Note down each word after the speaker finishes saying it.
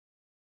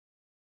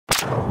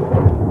Hey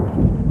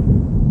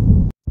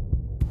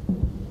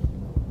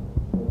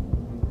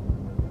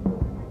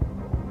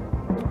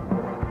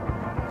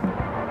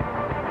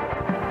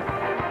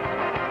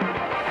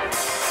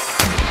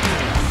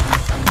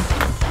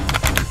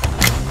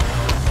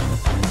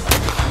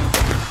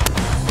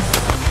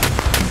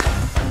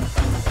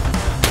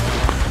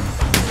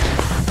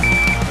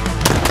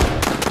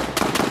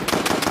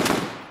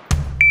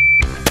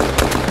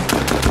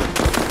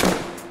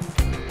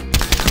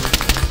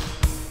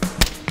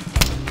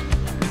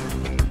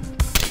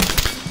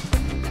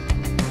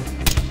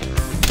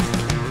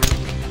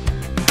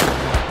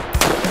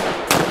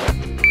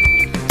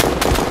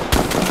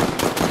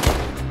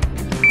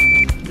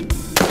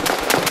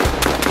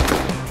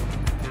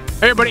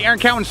everybody, Aaron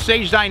Cowan,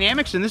 Sage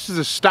Dynamics, and this is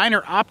a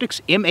Steiner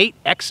Optics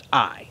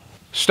M8Xi.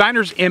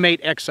 Steiner's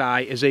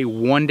M8Xi is a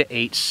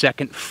 1:8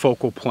 second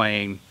focal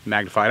plane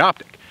magnified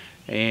optic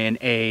in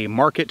a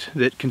market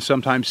that can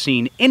sometimes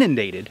seem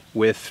inundated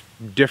with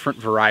different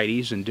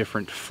varieties and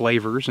different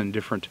flavors and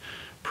different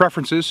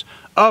preferences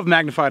of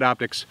magnified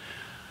optics.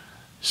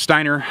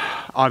 Steiner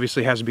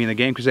obviously has to be in the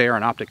game because they are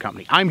an optic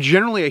company. I'm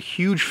generally a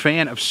huge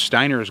fan of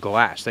Steiner's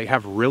glass. They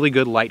have really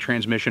good light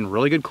transmission,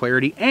 really good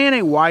clarity, and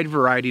a wide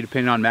variety,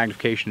 depending on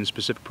magnification and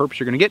specific purpose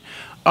you're going to get,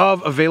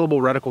 of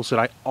available reticles that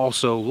I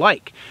also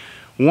like.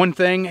 One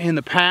thing in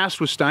the past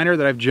with Steiner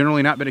that I've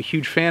generally not been a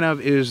huge fan of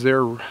is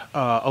their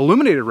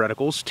illuminated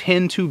reticles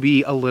tend to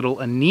be a little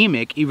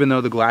anemic, even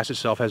though the glass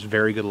itself has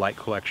very good light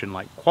collection,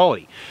 light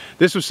quality.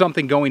 This was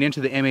something going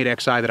into the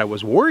M8Xi that I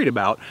was worried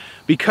about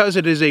because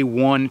it is a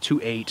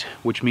 1:8,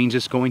 which means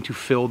it's going to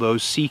fill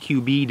those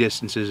CQB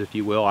distances, if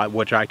you will,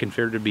 which I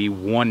consider to be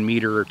 1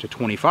 meter to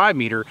 25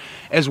 meter,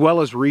 as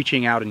well as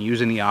reaching out and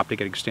using the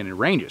optic at extended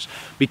ranges.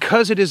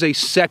 Because it is a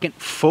second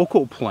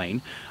focal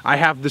plane, I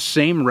have the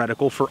same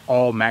reticle for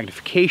all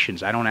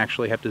magnifications. I don't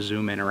actually have to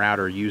zoom in or out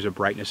or use a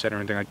brightness set or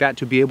anything like that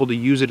to be able to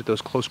use it at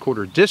those close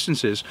quarter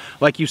distances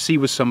like you see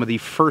with some of the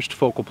first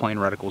focal plane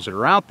reticles that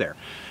are out there.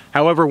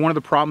 However, one of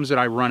the problems that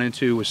I run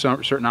into with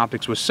certain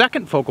optics with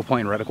second focal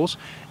plane reticles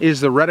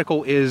is the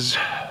reticle is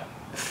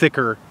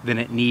thicker than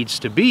it needs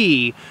to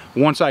be.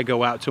 Once I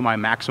go out to my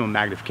maximum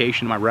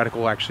magnification, my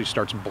reticle actually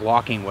starts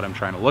blocking what I'm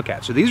trying to look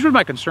at. So these were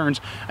my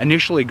concerns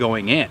initially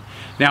going in.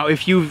 Now,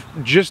 if you've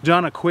just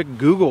done a quick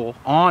Google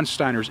on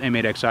Steiner's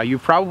M8Xi,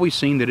 you've probably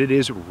seen that it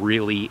is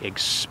really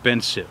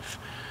expensive.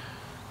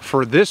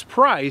 For this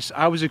price,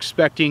 I was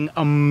expecting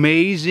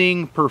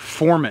amazing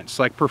performance,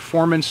 like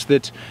performance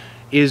that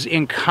is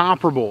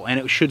incomparable, and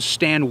it should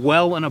stand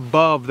well and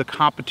above the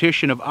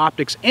competition of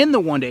optics in the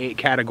 1:8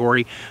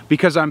 category,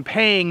 because I'm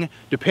paying,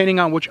 depending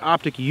on which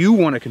optic you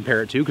want to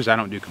compare it to, because I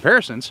don't do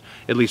comparisons,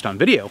 at least on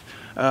video,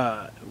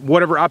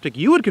 whatever optic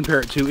you would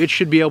compare it to, it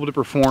should be able to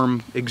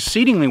perform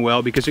exceedingly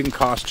well because it can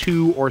cost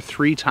 2 or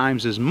 3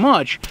 times as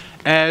much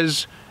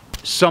as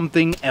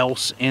something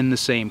else in the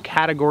same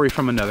category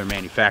from another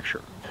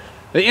manufacturer.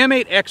 The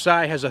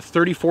M8Xi has a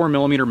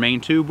 34mm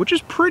main tube, which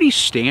is pretty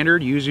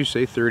standard. Usually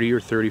say 30 or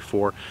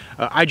 34.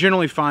 I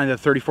generally find that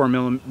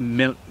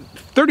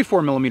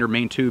 34mm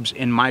main tubes,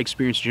 in my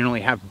experience, generally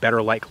have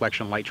better light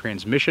collection, light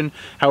transmission.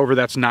 However,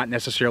 that's not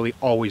necessarily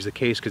always the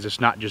case because it's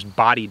not just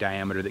body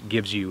diameter that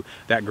gives you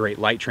that great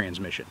light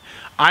transmission.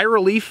 Eye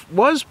relief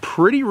was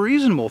pretty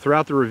reasonable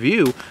throughout the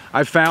review.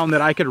 I found that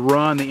I could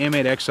run the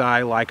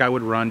M8Xi like I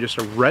would run just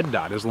a red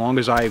dot, as long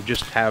as I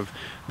just have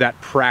that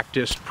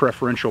practiced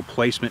preferential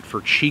placement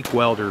for cheek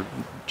weld or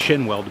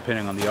chin weld,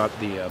 depending on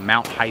the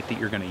mount height that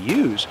you're going to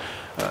use.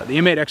 The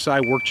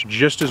M8Xi worked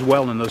just as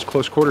well in those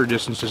close quarter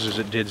distances as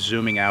it did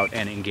zooming out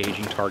and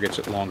engaging targets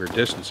at longer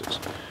distances.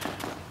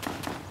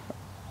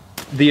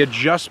 The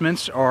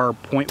adjustments are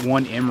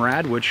 0.1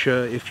 MRAD, which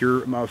if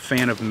you're a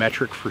fan of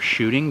metric for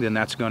shooting, then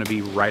that's going to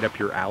be right up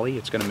your alley.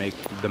 It's going to make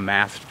the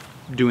math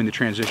doing the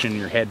transition in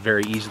your head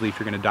very easily if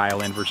you're going to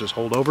dial in versus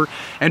hold over.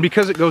 And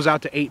because it goes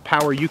out to 8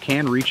 power, you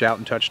can reach out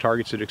and touch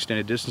targets at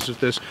extended distance with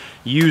this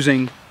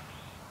using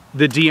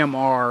the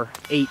DMR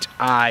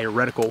 8i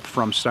reticle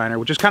from Steiner,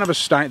 which is kind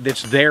of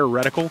that's their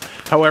reticle.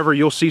 However,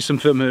 you'll see some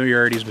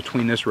familiarities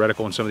between this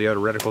reticle and some of the other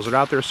reticles that are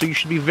out there, so you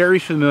should be very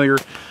familiar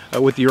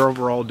with the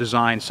overall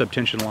design,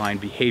 subtension line,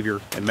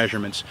 behavior, and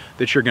measurements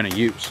that you're going to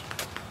use.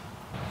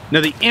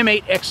 Now, the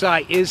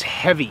M8Xi is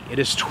heavy. It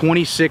is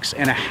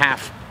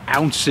 26.5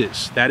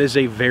 ounces. That is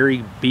a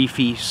very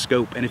beefy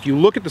scope, and if you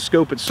look at the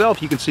scope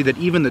itself, you can see that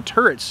even the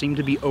turrets seem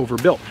to be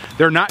overbuilt.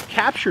 They're not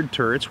captured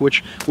turrets,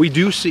 which we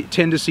do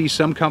tend to see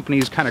some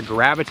companies kind of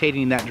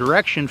gravitating in that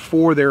direction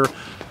for their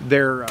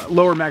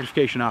lower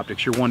magnification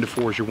optics, your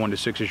 1:4s, your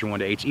 1:6s, your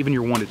 1:8s, even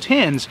your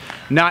 1:10s.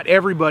 Not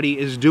everybody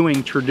is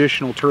doing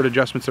traditional turret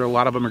adjustments. There, a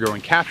lot of them are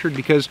going captured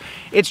because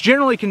it's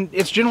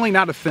generally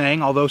not a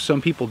thing, although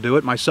some people do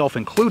it, myself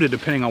included,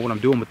 depending on what I'm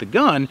doing with the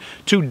gun,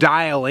 to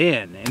dial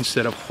in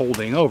instead of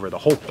holding over. The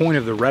whole point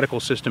of the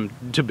reticle system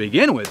to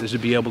begin with is to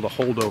be able to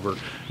hold over,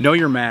 know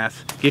your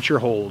math, get your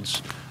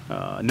holds,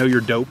 know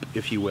your dope,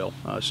 if you will,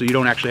 so you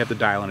don't actually have to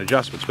dial in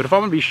adjustments. But if I'm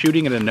going to be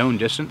shooting at a known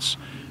distance,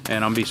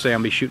 and I'm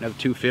shooting at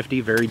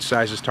 250, varied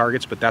sizes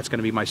targets, but that's going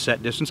to be my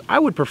set distance, I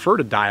would prefer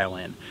to dial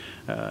in.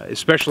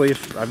 especially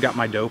if I've got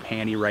my dope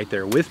handy right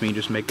there with me.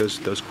 Just make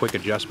those quick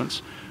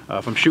adjustments.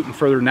 If I'm shooting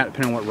further than that,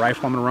 depending on what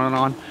rifle I'm going to run it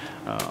on,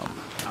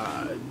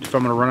 if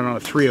I'm going to run it on a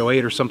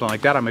 308 or something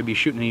like that, I may be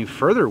shooting any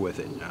further with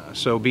it.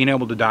 So being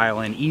able to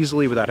dial in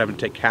easily without having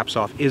to take caps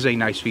off is a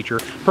nice feature,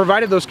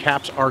 provided those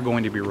caps are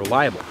going to be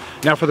reliable.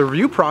 Now for the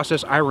review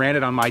process, I ran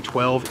it on my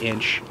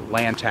 12-inch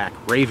Lantac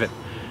Raven.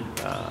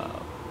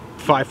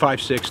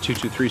 5.56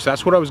 223, so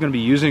that's what I was going to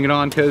be using it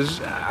on, because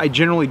I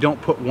generally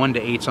don't put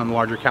 1-8s on the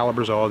larger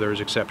calibers, although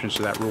there's exceptions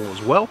to that rule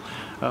as well.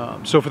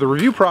 So for the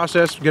review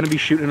process, I'm going to be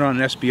shooting it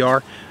on an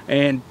SBR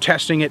and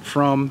testing it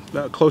from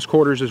close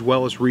quarters as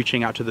well as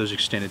reaching out to those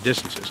extended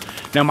distances.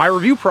 Now my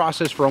review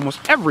process for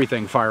almost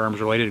everything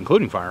firearms related,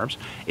 including firearms,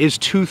 is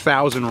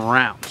 2,000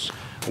 rounds.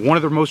 One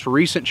of the most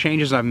recent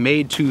changes I've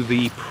made to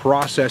the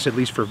process, at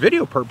least for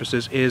video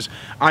purposes, is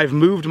I've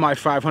moved my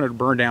 500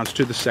 burn downs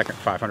to the second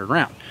 500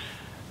 round.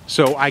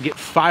 So I get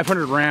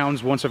 500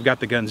 rounds once I've got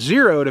the gun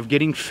zeroed of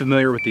getting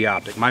familiar with the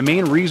optic. My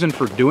main reason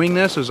for doing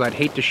this is I'd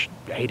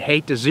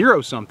hate to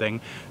zero something,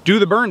 do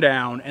the burn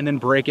down, and then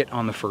break it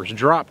on the first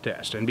drop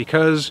test. And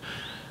because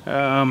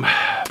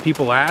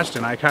people asked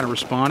and I kind of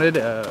responded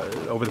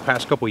over the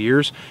past couple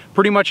years,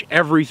 pretty much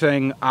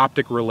everything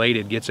optic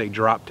related gets a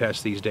drop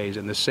test these days,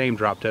 and the same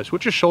drop test,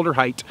 which is shoulder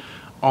height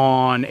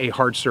on a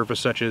hard surface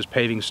such as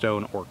paving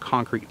stone or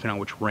concrete, depending on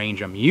which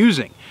range I'm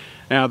using.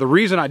 Now, the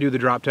reason I do the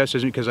drop test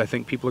isn't because I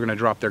think people are going to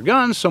drop their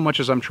guns so much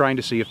as I'm trying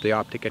to see if the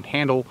optic can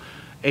handle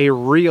a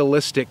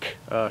realistic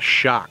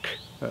shock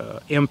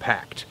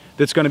impact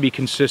that's going to be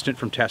consistent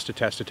from test to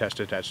test to test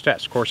to test to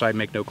test. Of course, I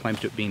make no claims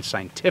to it being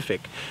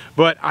scientific,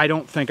 but I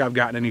don't think I've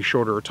gotten any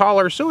shorter or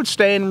taller, so it's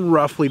staying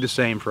roughly the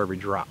same for every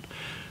drop.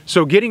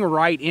 So getting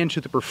right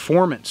into the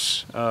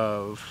performance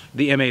of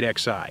the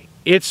M8Xi,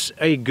 it's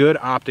a good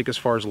optic as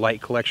far as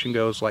light collection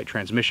goes, light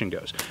transmission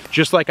goes.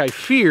 Just like I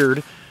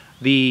feared,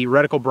 the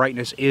reticle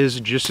brightness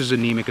is just as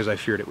anemic as I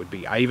feared it would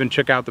be. I even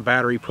took out the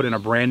battery, put in a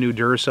brand new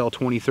Duracell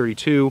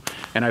 2032,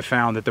 and I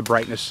found that the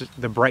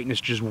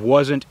brightness just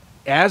wasn't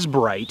as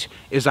bright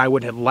as I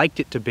would have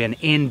liked it to have been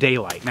in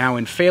daylight. Now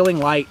in failing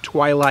light,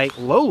 twilight,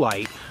 low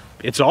light,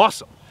 it's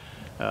awesome.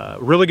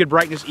 Really good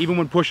brightness. Even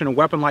when pushing a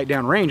weapon light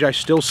down range, I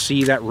still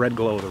see that red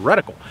glow of the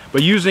reticle.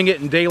 But using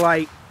it in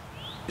daylight,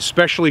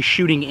 especially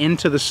shooting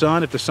into the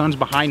sun, if the sun's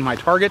behind my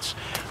targets,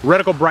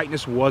 reticle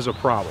brightness was a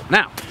problem.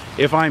 Now,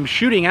 if I'm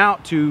shooting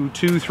out to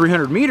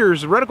 200-300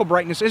 meters, the reticle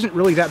brightness isn't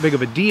really that big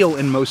of a deal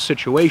in most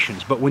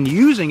situations. But when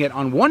using it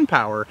on 1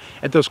 power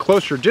at those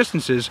closer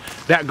distances,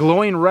 that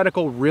glowing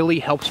reticle really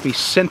helps me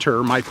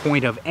center my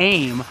point of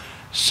aim,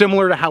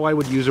 similar to how I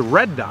would use a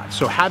red dot.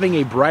 So having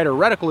a brighter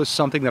reticle is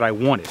something that I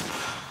wanted.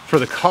 For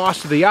the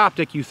cost of the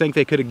optic, you think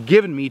they could have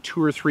given me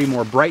 2 or 3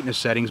 more brightness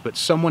settings, but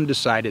someone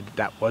decided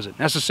that wasn't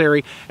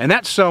necessary, and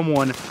that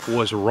someone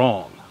was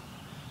wrong.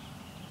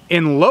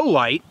 In low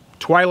light,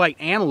 twilight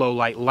and low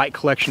light, light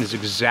collection is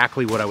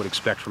exactly what I would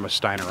expect from a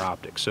Steiner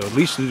optic. So at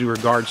least in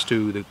regards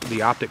to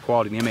the optic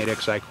quality, the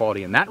M8Xi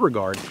quality in that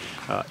regard,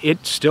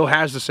 it still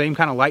has the same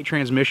kind of light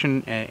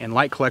transmission and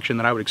light collection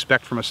that I would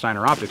expect from a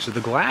Steiner optic. So the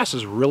glass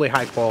is really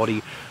high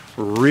quality,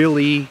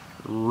 really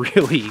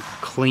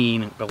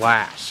clean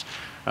glass.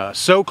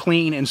 So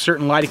clean in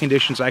certain lighting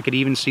conditions, I could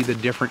even see the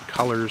different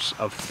colors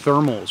of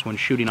thermals when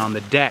shooting on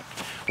the deck.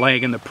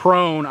 Like in the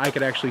prone, I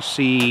could actually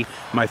see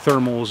my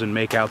thermals and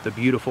make out the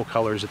beautiful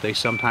colors that they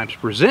sometimes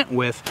present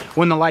with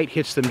when the light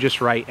hits them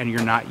just right and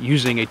you're not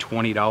using a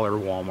 $20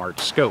 Walmart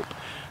scope.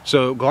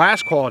 So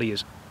glass quality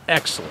is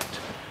excellent.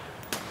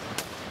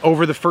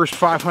 Over the first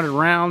 500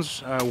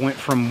 rounds, went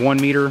from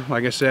 1 meter,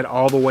 like I said,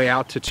 all the way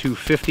out to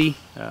 250,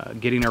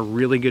 getting a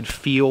really good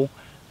feel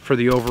for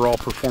the overall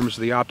performance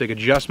of the optic.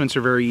 Adjustments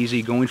are very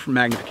easy. Going from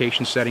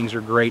magnification settings are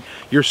great.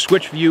 Your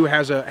switch view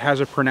has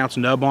a pronounced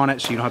nub on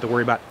it, so you don't have to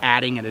worry about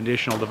adding an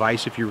additional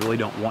device if you really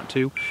don't want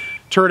to.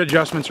 Turret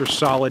adjustments are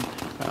solid.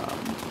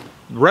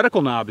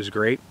 Reticle knob is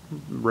great.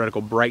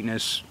 Reticle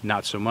brightness,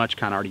 not so much.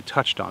 Kind of already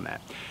touched on that.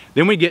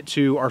 Then we get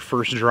to our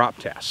first drop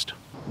test.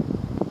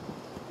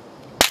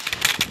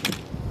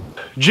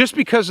 Just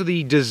because of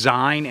the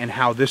design and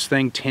how this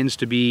thing tends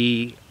to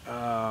be,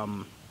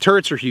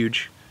 turrets are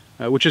huge.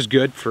 Which is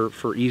good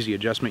for easy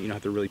adjustment. You don't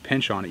have to really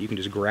pinch on it. You can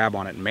just grab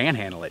on it and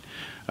manhandle it.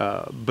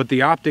 But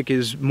the optic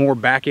is more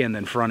back end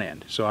than front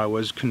end. So I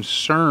was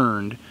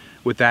concerned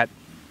with that,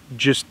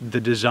 just the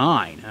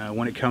design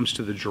when it comes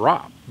to the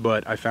drop.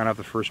 But I found out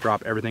the first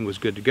drop, everything was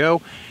good to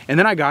go. And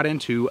then I got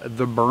into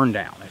the burn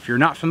down. If you're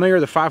not familiar,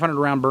 the 500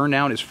 round burn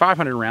down is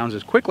 500 rounds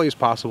as quickly as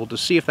possible to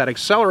see if that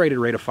accelerated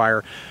rate of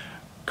fire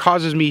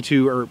causes me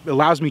to, or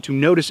allows me to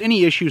notice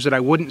any issues that I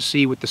wouldn't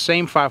see with the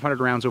same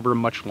 500 rounds over a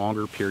much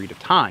longer period of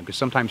time, because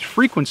sometimes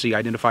frequency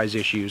identifies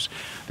issues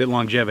that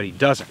longevity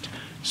doesn't.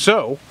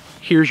 So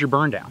here's your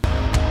burn down.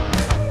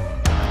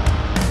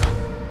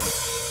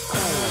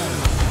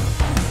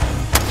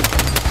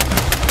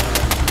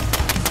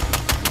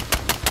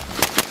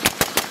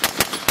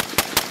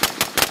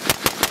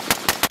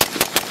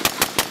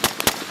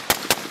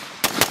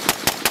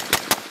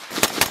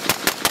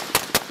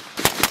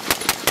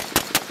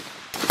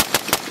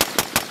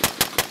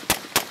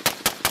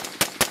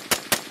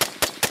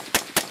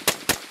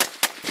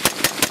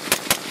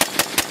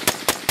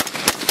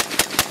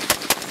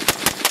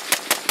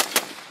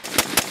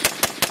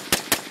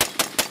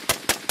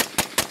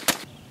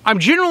 I'm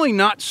generally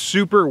not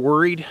super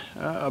worried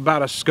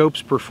about a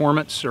scope's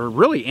performance, or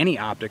really any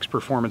optic's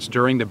performance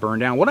during the burn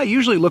down. What I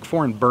usually look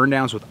for in burn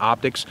downs with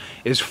optics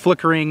is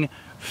flickering,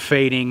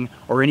 fading,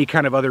 or any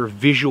kind of other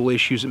visual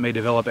issues that may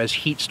develop as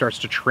heat starts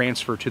to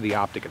transfer to the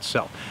optic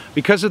itself.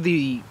 Because of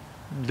the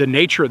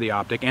nature of the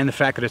optic and the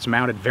fact that it's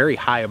mounted very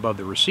high above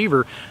the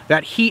receiver,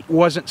 that heat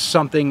wasn't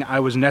something I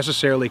was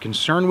necessarily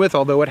concerned with,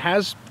 although it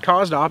has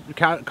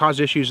caused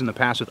issues in the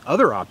past with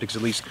other optics,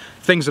 at least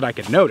things that I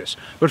could notice.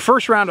 But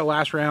first round to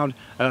last round,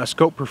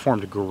 scope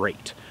performed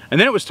great. And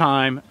then it was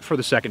time for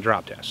the second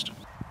drop test.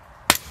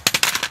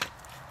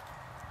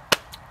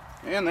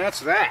 And that's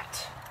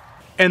that.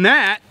 And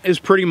that is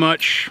pretty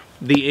much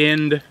the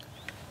end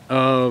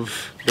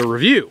of the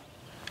review,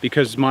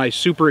 because my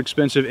super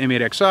expensive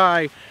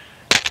M8Xi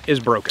is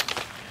broken.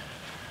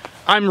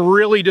 I'm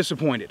really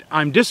disappointed.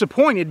 I'm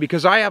disappointed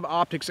because I have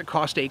optics that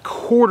cost a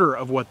quarter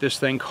of what this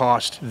thing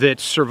cost that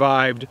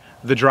survived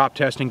the drop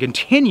test and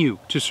continue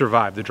to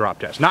survive the drop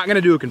test. Not going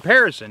to do a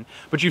comparison,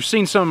 but you've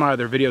seen some of my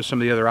other videos, some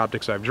of the other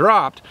optics I've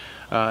dropped,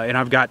 and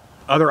I've got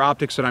other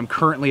optics that I'm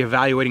currently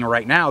evaluating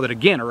right now that,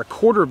 again, are a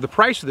quarter of the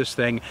price of this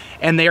thing,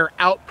 and they are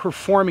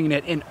outperforming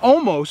it in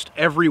almost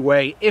every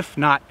way, if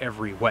not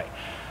every way.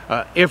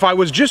 If I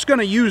was just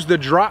going to use the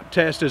drop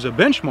test as a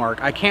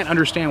benchmark, I can't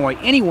understand why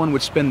anyone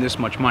would spend this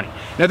much money.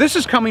 Now, this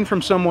is coming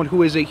from someone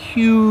who is a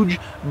huge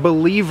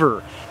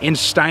believer in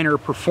Steiner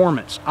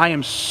performance. I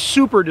am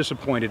super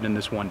disappointed in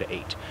this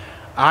 1:8.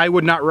 I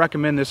would not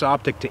recommend this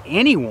optic to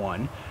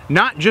anyone,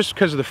 not just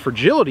because of the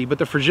fragility, but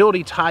the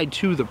fragility tied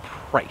to the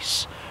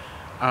price.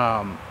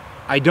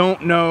 I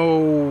don't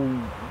know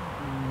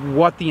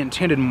what the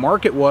intended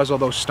market was,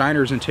 although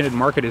Steiner's intended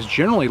market is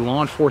generally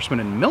law enforcement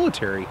and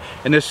military,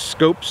 and this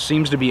scope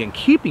seems to be in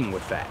keeping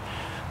with that.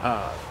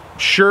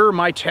 Sure,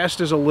 my test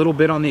is a little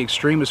bit on the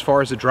extreme as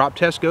far as the drop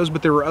test goes,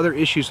 but there were other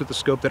issues with the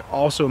scope that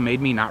also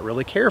made me not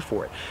really care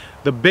for it.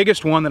 The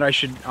biggest one that I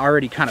should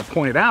already kind of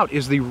pointed out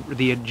is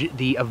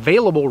the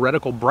available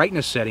reticle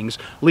brightness settings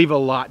leave a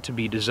lot to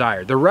be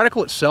desired. The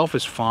reticle itself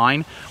is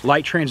fine,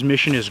 light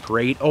transmission is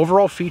great,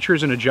 overall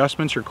features and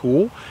adjustments are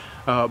cool,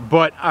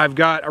 but I've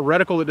got a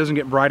reticle that doesn't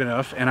get bright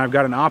enough, and I've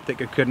got an optic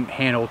that couldn't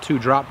handle 2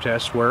 drop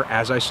tests where,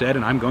 as I said,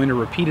 and I'm going to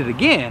repeat it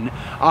again,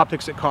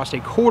 optics that cost a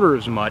quarter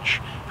as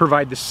much,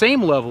 provide the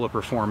same level of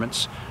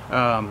performance,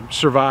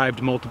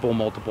 survived multiple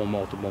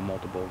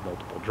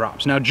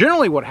drops. Now,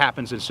 generally what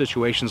happens in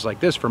situations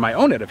like this, for my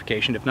own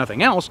edification, if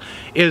nothing else,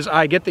 is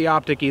I get the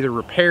optic either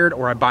repaired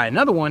or I buy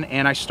another one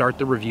and I start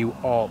the review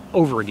all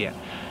over again.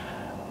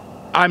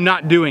 I'm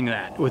not doing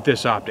that with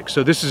this optic,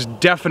 so this is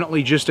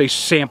definitely just a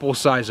sample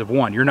size of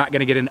 1. You're not going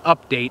to get an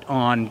update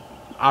on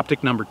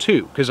optic number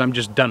 2 because I'm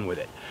just done with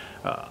it.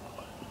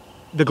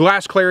 The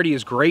glass clarity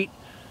is great.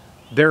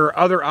 There are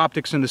other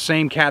optics in the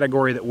same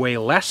category that weigh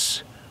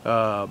less,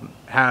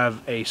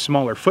 have a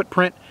smaller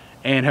footprint,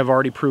 and have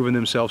already proven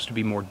themselves to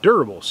be more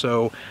durable.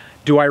 So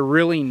do I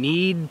really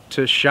need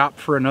to shop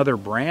for another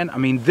brand? I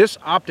mean, this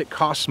optic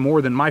costs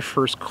more than my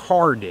first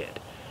car did.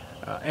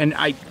 And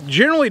I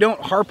generally don't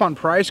harp on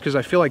price because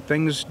I feel like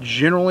things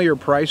generally are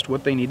priced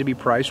what they need to be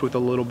priced, with a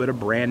little bit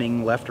of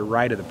branding left or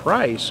right of the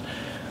price.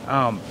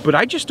 But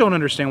I just don't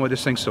understand why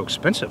this thing's so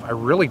expensive. I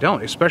really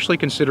don't, especially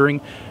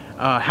considering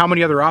how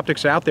many other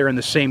optics out there in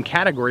the same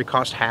category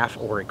cost half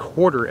or a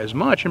quarter as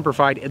much and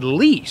provide at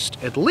least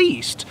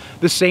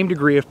the same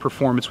degree of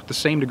performance with the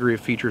same degree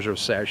of features, or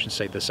I should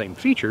say the same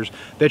features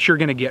that you're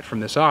going to get from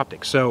this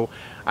optic. So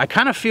I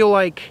kind of feel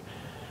like,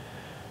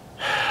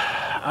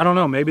 I don't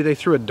know, maybe they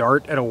threw a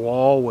dart at a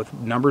wall with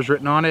numbers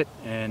written on it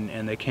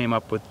and they came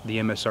up with the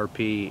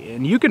MSRP.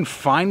 And you can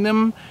find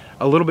them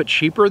a little bit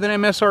cheaper than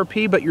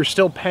MSRP, but you're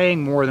still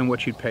paying more than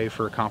what you'd pay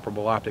for a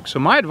comparable optic. So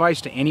my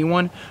advice to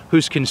anyone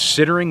who's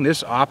considering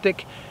this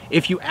optic,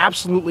 if you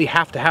absolutely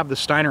have to have the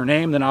Steiner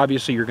name, then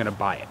obviously you're going to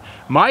buy it.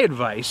 My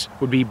advice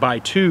would be buy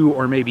 2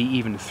 or maybe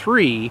even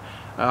 3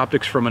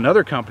 optics from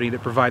another company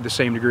that provide the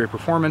same degree of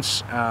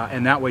performance,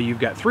 and that way you've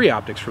got 3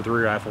 optics for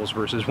 3 rifles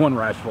versus 1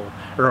 rifle,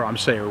 or I'm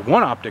saying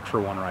 1 optic for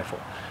 1 rifle.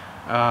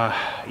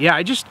 Yeah,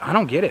 I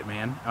don't get it,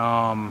 man.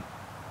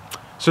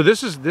 So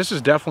this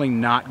is definitely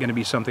not going to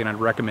be something I'd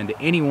recommend to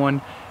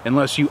anyone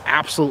unless you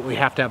absolutely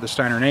have to have the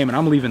Steiner name, and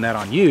I'm leaving that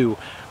on you.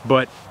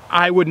 But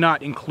I would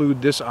not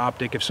include this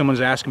optic if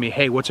someone's asking me,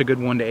 hey, what's a good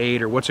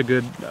 1:8 or what's a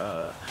good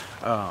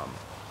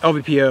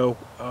LVPO?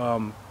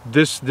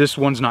 This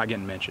one's not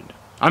getting mentioned.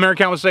 I'm Eric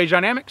with Sage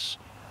Dynamics.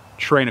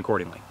 Train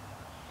accordingly.